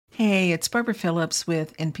Hey, it's Barbara Phillips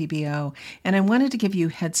with NPBO, and I wanted to give you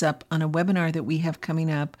a heads up on a webinar that we have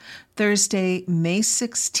coming up Thursday, May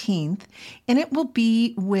 16th, and it will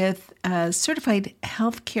be with a certified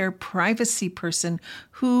healthcare privacy person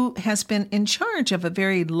who has been in charge of a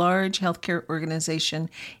very large healthcare organization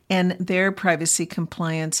and their privacy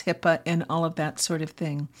compliance, HIPAA, and all of that sort of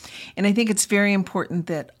thing. And I think it's very important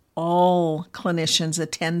that all clinicians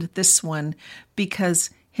attend this one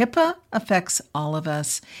because HIPAA affects all of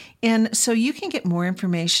us. And so you can get more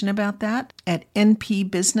information about that at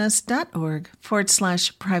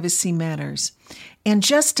npbusiness.org/privacy matters. And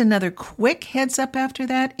just another quick heads up after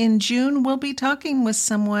that, in June, we'll be talking with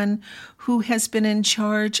someone who has been in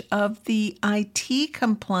charge of the IT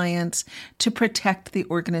compliance to protect the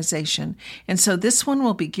organization. And so this one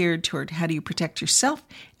will be geared toward how do you protect yourself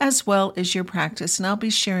as well as your practice. And I'll be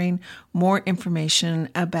sharing more information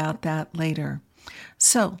about that later.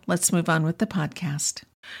 So let's move on with the podcast.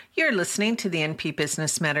 You're listening to the NP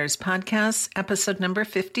Business Matters podcast, episode number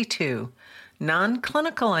 52,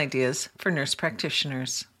 Non-Clinical Ideas for Nurse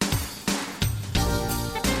Practitioners.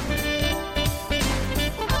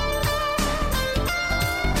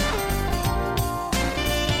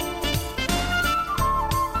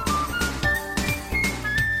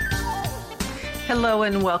 Hello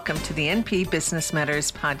and welcome to the NP Business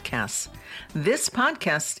Matters podcast. This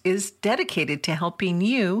podcast is dedicated to helping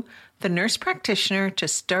you, the nurse practitioner, to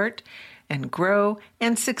start and grow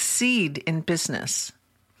and succeed in business.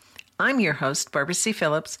 I'm your host, Barbara C.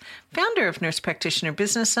 Phillips, founder of Nurse Practitioner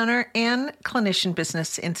Business Owner and Clinician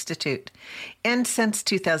Business Institute. And since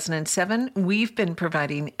 2007, we've been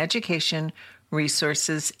providing education,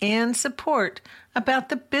 resources, and support about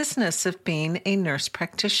the business of being a nurse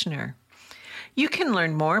practitioner. You can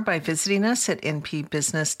learn more by visiting us at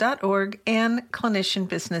npbusiness.org and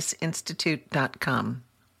clinicianbusinessinstitute.com.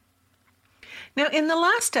 Now, in the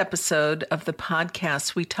last episode of the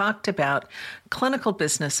podcast, we talked about clinical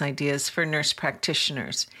business ideas for nurse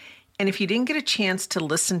practitioners. And if you didn't get a chance to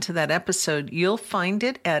listen to that episode, you'll find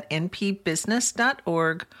it at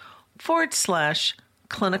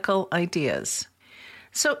npbusiness.org/clinical ideas.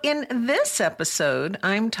 So in this episode,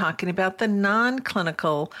 I'm talking about the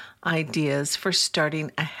non-clinical ideas for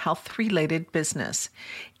starting a health-related business.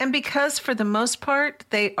 And because for the most part,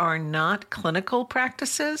 they are not clinical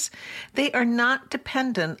practices, they are not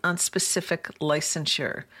dependent on specific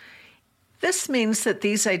licensure. This means that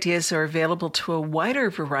these ideas are available to a wider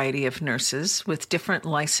variety of nurses with different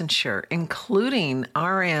licensure, including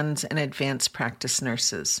RNs and advanced practice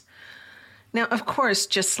nurses. Now, of course,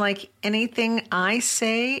 just like anything I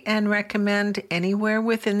say and recommend anywhere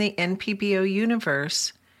within the NPBO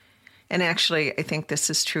universe, and actually I think this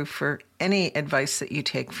is true for any advice that you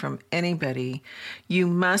take from anybody, you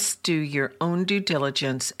must do your own due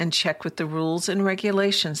diligence and check with the rules and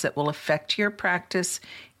regulations that will affect your practice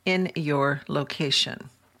in your location.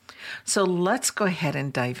 So let's go ahead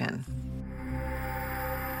and dive in.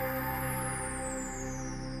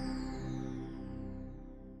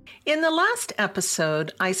 In the last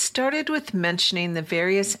episode, I started with mentioning the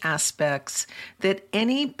various aspects that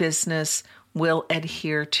any business will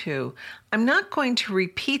adhere to. I'm not going to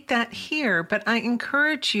repeat that here, but I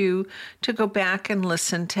encourage you to go back and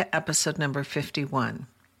listen to episode number 51.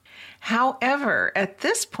 However, at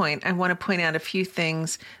this point, I want to point out a few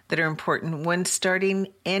things that are important when starting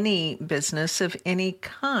any business of any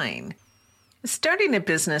kind. Starting a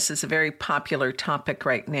business is a very popular topic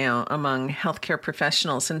right now among healthcare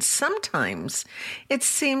professionals, and sometimes it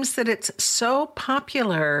seems that it's so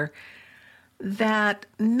popular that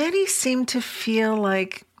many seem to feel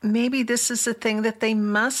like maybe this is a thing that they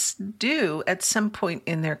must do at some point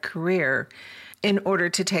in their career in order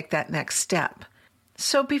to take that next step.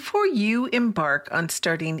 So before you embark on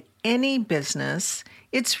starting any business,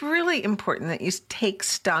 it's really important that you take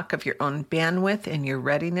stock of your own bandwidth and your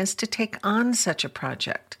readiness to take on such a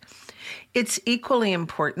project. It's equally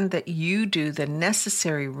important that you do the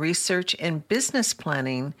necessary research and business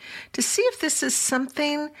planning to see if this is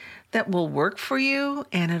something that will work for you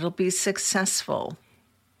and it'll be successful.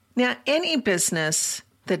 Now, any business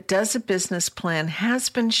that does a business plan has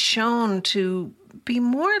been shown to be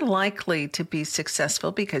more likely to be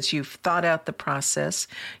successful because you've thought out the process,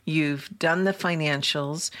 you've done the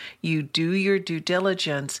financials, you do your due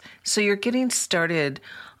diligence, so you're getting started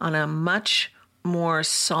on a much more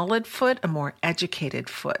solid foot, a more educated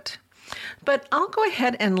foot. But I'll go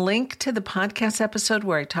ahead and link to the podcast episode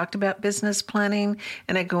where I talked about business planning,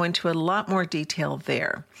 and I go into a lot more detail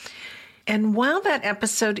there. And while that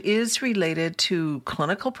episode is related to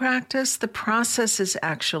clinical practice, the process is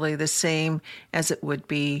actually the same as it would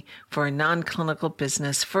be for a non-clinical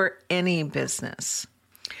business, for any business.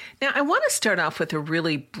 Now, I want to start off with a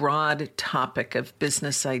really broad topic of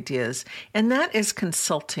business ideas, and that is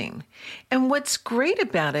consulting. And what's great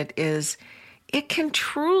about it is it can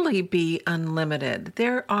truly be unlimited.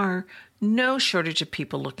 There are no shortage of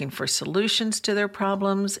people looking for solutions to their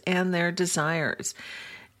problems and their desires.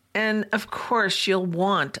 And of course, you'll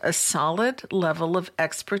want a solid level of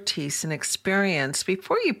expertise and experience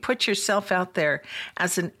before you put yourself out there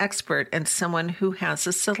as an expert and someone who has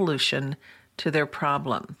a solution to their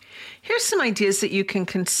problem. Here's some ideas that you can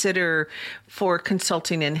consider for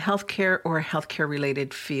consulting in healthcare or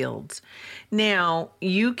healthcare-related fields. Now,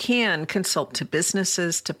 you can consult to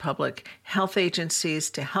businesses, to public health agencies,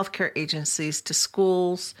 to healthcare agencies, to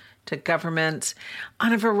schools, to governments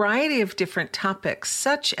on a variety of different topics,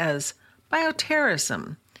 such as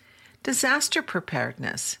bioterrorism, disaster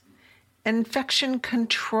preparedness, infection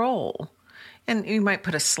control, and you might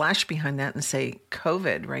put a slash behind that and say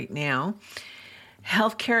COVID right now,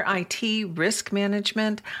 healthcare IT, risk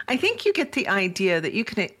management. I think you get the idea that you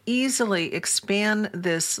can easily expand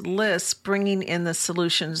this list, bringing in the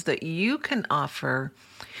solutions that you can offer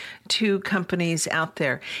to companies out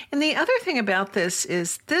there. And the other thing about this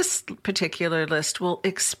is this particular list will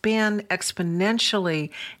expand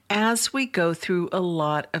exponentially as we go through a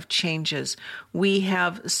lot of changes. We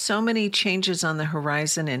have so many changes on the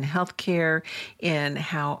horizon in healthcare, in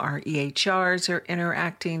how our EHRs are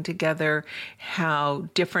interacting together, how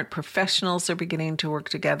different professionals are beginning to work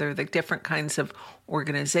together, the different kinds of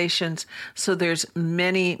organizations. So there's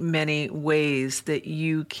many, many ways that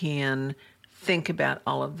you can think about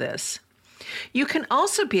all of this. You can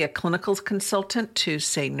also be a clinical consultant to,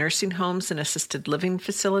 say, nursing homes and assisted living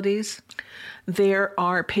facilities. There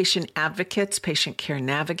are patient advocates, patient care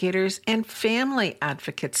navigators, and family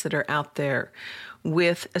advocates that are out there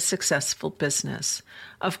with a successful business.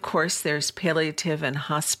 Of course, there's palliative and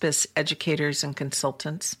hospice educators and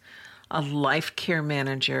consultants, a life care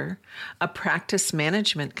manager, a practice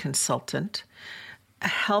management consultant, a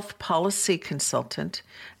health policy consultant,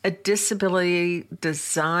 a disability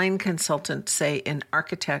design consultant, say an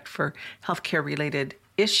architect for healthcare-related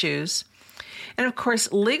issues. And of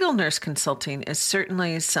course, legal nurse consulting is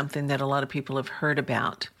certainly something that a lot of people have heard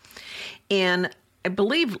about. And I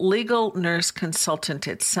believe legal nurse consultant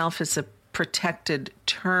itself is a protected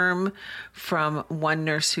term from one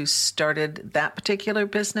nurse who started that particular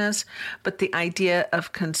business. But the idea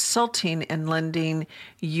of consulting and lending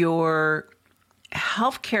your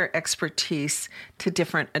healthcare expertise to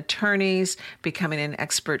different attorneys, becoming an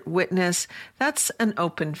expert witness, that's an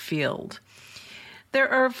open field. There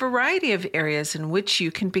are a variety of areas in which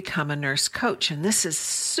you can become a nurse coach, and this is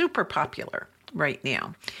super popular right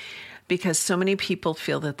now because so many people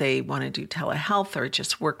feel that they want to do telehealth or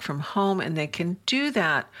just work from home, and they can do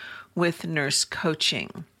that with nurse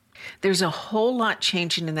coaching. There's a whole lot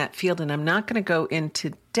changing in that field, and I'm not going to go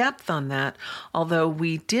into depth on that, although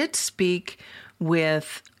we did speak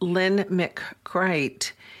with Lynn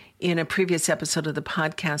McCright in a previous episode of the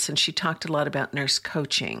podcast, and she talked a lot about nurse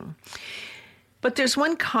coaching. But there's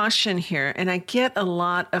one caution here, and I get a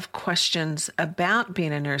lot of questions about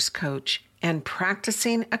being a nurse coach and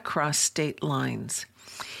practicing across state lines.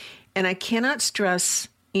 And I cannot stress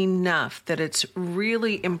enough that it's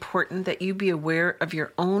really important that you be aware of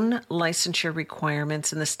your own licensure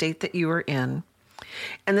requirements in the state that you are in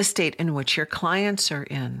and the state in which your clients are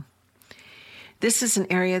in. This is an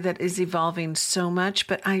area that is evolving so much,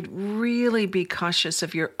 but I'd really be cautious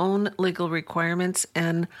of your own legal requirements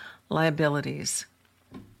and liabilities.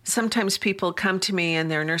 Sometimes people come to me and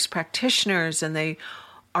they're nurse practitioners and they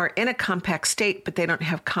are in a compact state, but they don't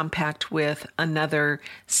have compact with another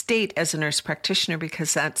state as a nurse practitioner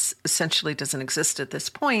because that essentially doesn't exist at this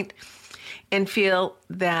point, and feel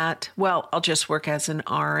that, well, I'll just work as an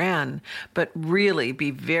RN, but really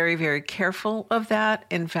be very, very careful of that.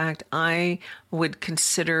 In fact, I would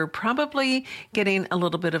consider probably getting a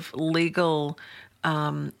little bit of legal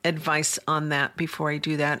advice on that before I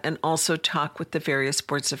do that, and also talk with the various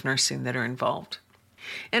boards of nursing that are involved.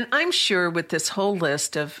 And I'm sure with this whole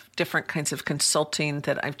list of different kinds of consulting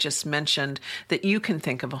that I've just mentioned that you can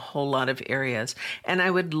think of a whole lot of areas. And I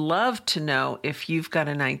would love to know if you've got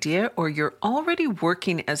an idea or you're already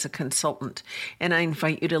working as a consultant. And I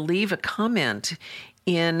invite you to leave a comment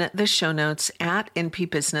in the show notes at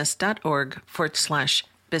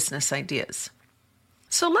npbusiness.org/business ideas.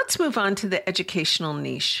 So let's move on to the educational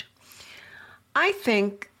niche. I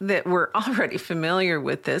think that we're already familiar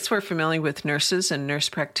with this. We're familiar with nurses and nurse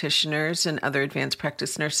practitioners and other advanced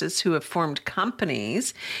practice nurses who have formed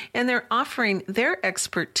companies, and they're offering their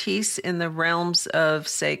expertise in the realms of,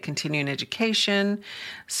 say, continuing education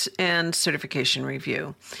and certification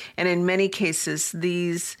review. And in many cases,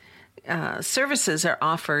 these services are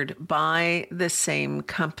offered by the same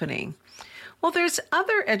company. Well, there's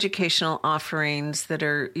other educational offerings that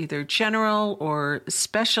are either general or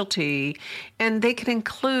specialty, and they can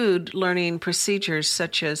include learning procedures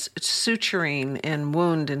such as suturing and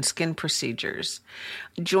wound and skin procedures,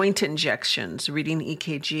 joint injections, reading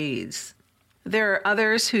EKGs. There are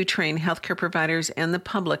others who train healthcare providers and the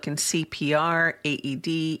public in CPR,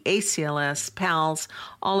 AED, ACLS, PALS,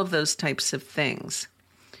 all of those types of things.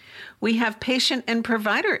 We have patient and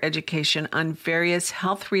provider education on various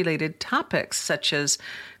health-related topics such as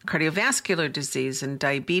cardiovascular disease and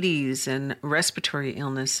diabetes and respiratory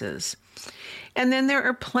illnesses. And then there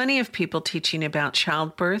are plenty of people teaching about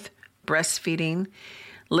childbirth, breastfeeding,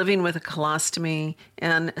 living with a colostomy,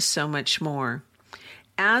 and so much more.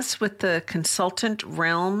 As with the consultant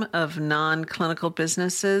realm of non-clinical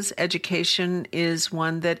businesses, education is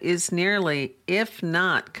one that is nearly, if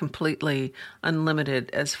not completely,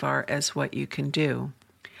 unlimited as far as what you can do.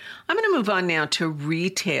 I'm going to move on now to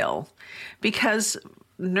retail because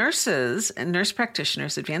nurses and nurse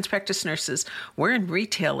practitioners, advanced practice nurses, we're in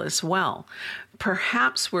retail as well.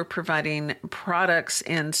 Perhaps we're providing products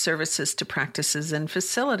and services to practices and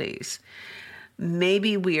facilities.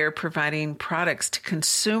 Maybe we are providing products to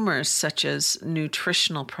consumers, such as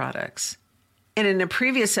nutritional products. And in a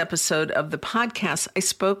previous episode of the podcast, I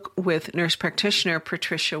spoke with nurse practitioner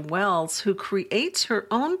Patricia Wells, who creates her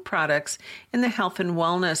own products in the health and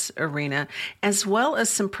wellness arena, as well as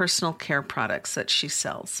some personal care products that she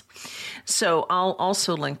sells. So I'll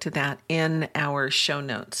also link to that in our show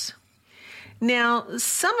notes. Now,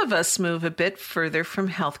 some of us move a bit further from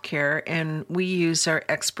healthcare, and we use our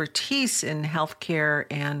expertise in healthcare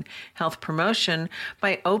and health promotion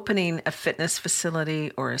by opening a fitness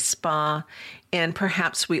facility or a spa, and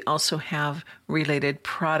perhaps we also have related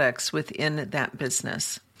products within that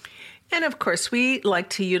business. And of course, we like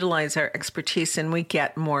to utilize our expertise and we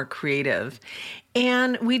get more creative.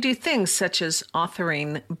 And we do things such as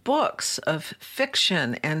authoring books of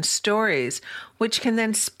fiction and stories, which can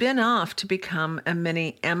then spin off to become a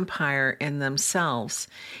mini empire in themselves.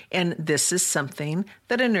 And this is something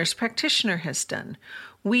that a nurse practitioner has done.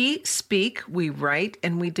 We speak, we write,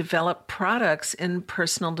 and we develop products in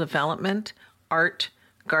personal development, art,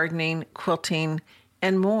 gardening, quilting,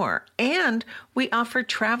 and more. And we offer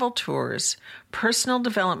travel tours, personal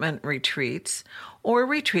development retreats, or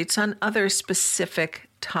retreats on other specific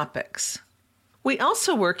topics. We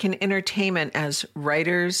also work in entertainment as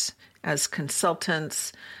writers, as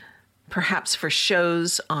consultants, perhaps for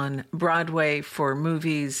shows on Broadway, for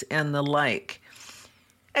movies, and the like.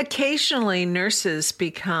 Occasionally, nurses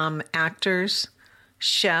become actors,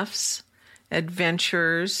 chefs,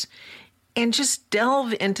 adventurers, and just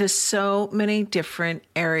delve into so many different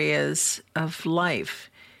areas of life.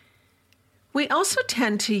 We also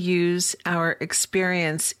tend to use our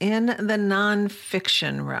experience in the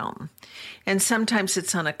nonfiction realm. And sometimes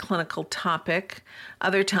it's on a clinical topic.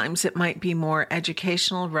 Other times it might be more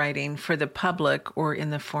educational writing for the public or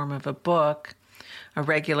in the form of a book, a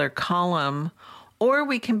regular column, or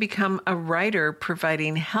we can become a writer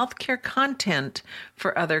providing healthcare content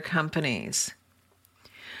for other companies.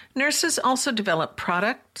 Nurses also develop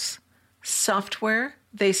products, software,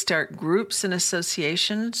 they start groups and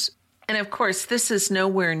associations. And of course, this is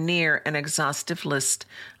nowhere near an exhaustive list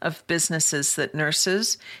of businesses that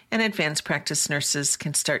nurses and advanced practice nurses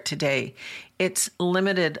can start today. It's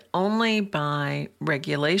limited only by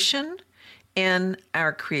regulation and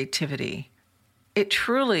our creativity. It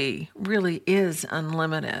truly, really is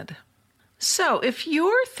unlimited. So if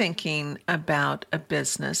you're thinking about a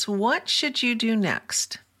business, what should you do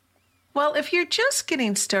next? Well, if you're just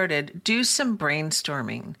getting started, do some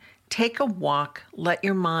brainstorming. Take a walk, let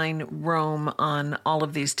your mind roam on all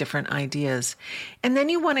of these different ideas, and then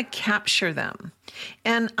you want to capture them.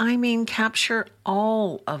 And I mean capture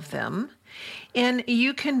all of them. And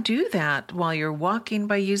you can do that while you're walking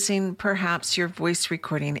by using perhaps your voice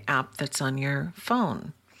recording app that's on your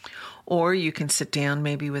phone. Or you can sit down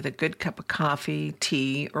maybe with a good cup of coffee,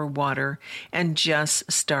 tea, or water and just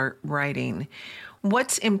start writing.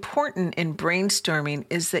 What's important in brainstorming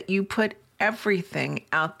is that you put everything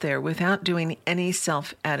out there without doing any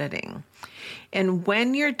self-editing. And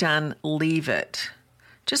when you're done, leave it.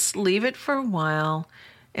 Just leave it for a while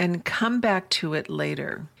and come back to it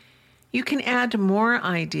later. You can add more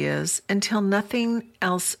ideas until nothing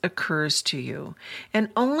else occurs to you, and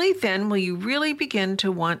only then will you really begin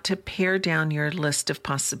to want to pare down your list of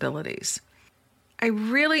possibilities. I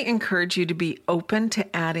really encourage you to be open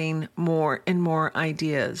to adding more and more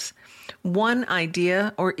ideas. One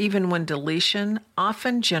idea or even one deletion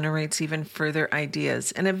often generates even further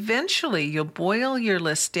ideas, and eventually you'll boil your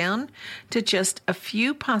list down to just a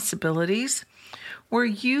few possibilities where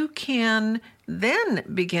you can then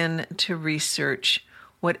begin to research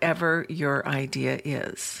whatever your idea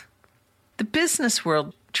is. The business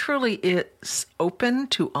world truly is open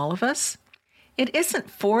to all of us. It isn't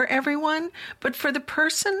for everyone, but for the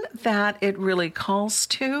person that it really calls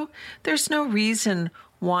to, there's no reason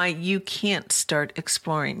why you can't start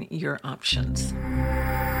exploring your options.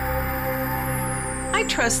 I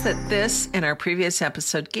trust that this and our previous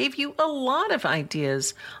episode gave you a lot of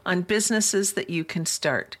ideas on businesses that you can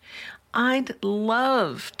start. I'd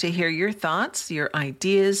love to hear your thoughts, your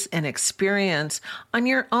ideas, and experience on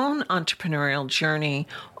your own entrepreneurial journey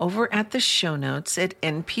over at the show notes at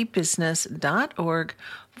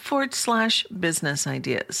npbusiness.org/business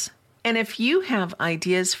ideas. And if you have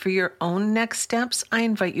ideas for your own next steps, I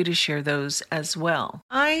invite you to share those as well.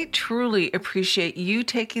 I truly appreciate you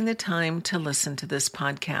taking the time to listen to this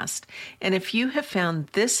podcast. And if you have found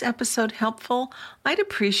this episode helpful, I'd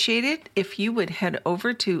appreciate it if you would head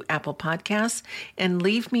over to Apple Podcasts and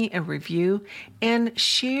leave me a review and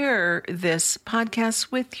share this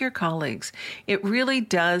podcast with your colleagues. It really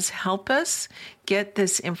does help us get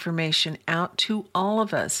this information out to all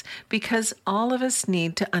of us because all of us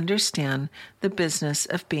need to understand the business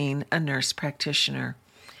of being a nurse practitioner.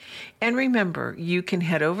 And remember, you can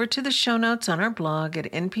head over to the show notes on our blog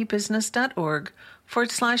at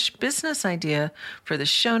npbusiness.org/business idea for the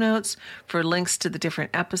show notes, for links to the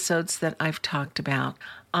different episodes that I've talked about.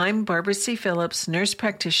 I'm Barbara C. Phillips, nurse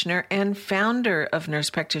practitioner and founder of Nurse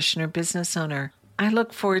Practitioner Business Owner. I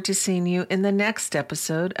look forward to seeing you in the next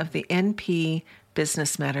episode of the NP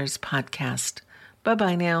Business Matters podcast.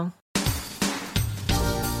 Bye-bye now.